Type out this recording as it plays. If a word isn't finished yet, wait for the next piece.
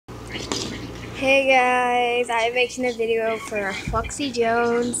Hey guys, I'm making a video for Foxy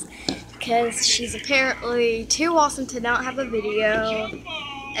Jones because she's apparently too awesome to not have a video,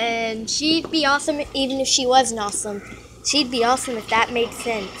 and she'd be awesome even if she wasn't awesome. She'd be awesome if that made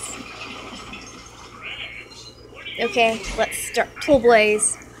sense. Okay, let's start. Full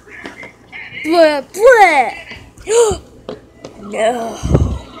blaze. Blah, blah. No.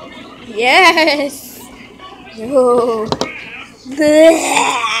 Yes. No.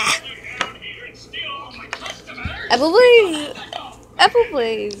 Blah. Apple Blaze! Apple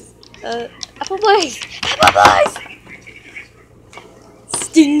Blaze! Apple Blaze! Apple Blaze!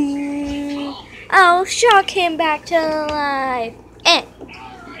 Sting! I'll shock him back to life!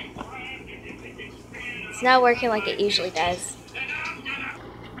 It's not working like it usually does.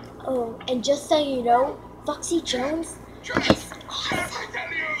 Oh, and just so you know, Foxy Jones is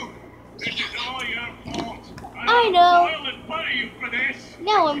awesome. I know!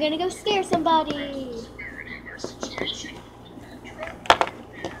 Now I'm gonna go scare somebody!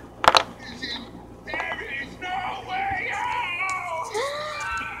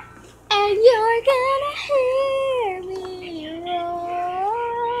 And you're gonna hear me roar.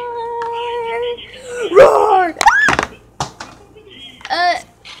 Roar!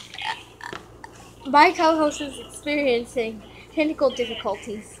 My co-host is experiencing technical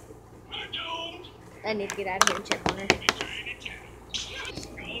difficulties. I need to get out of here and check on her.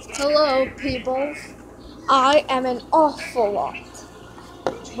 Hello, people. I am an awful lot.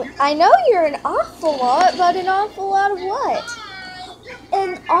 I know you're an awful lot, but an awful lot of what?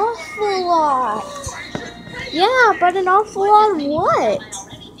 An awful lot. Yeah, but an awful lot of what?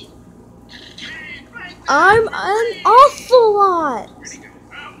 I'm an awful lot.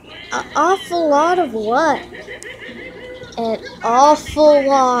 An awful lot of what? An awful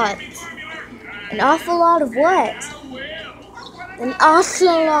lot. An awful lot of what? An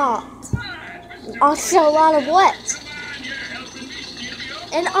awful lot. An awful lot of what?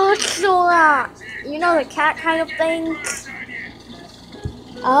 An awful lot. You know, the cat kind of thing?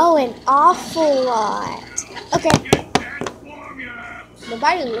 Oh, an awful lot. Okay.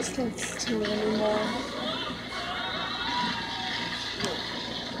 Nobody listens to me anymore.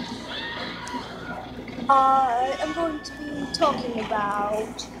 I am going to be talking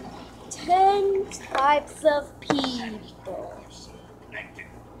about 10 types of people.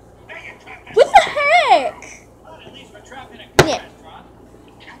 What the heck? Yeah.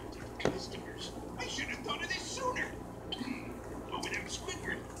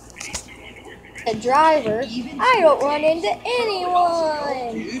 A driver. I don't run into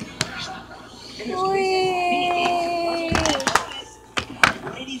anyone. Whee!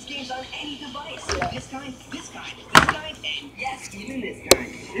 Play these games on any device. This kind, and yes, even this kind.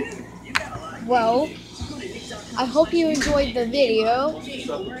 You got a lot. Well, I hope you enjoyed the video.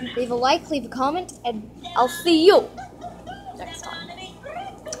 Leave a like, leave a comment, and I'll see you next time.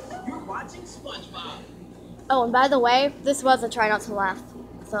 You're watching SpongeBob. Oh, and by the way, this was a try not to laugh.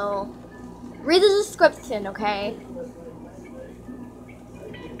 So, read the description, okay?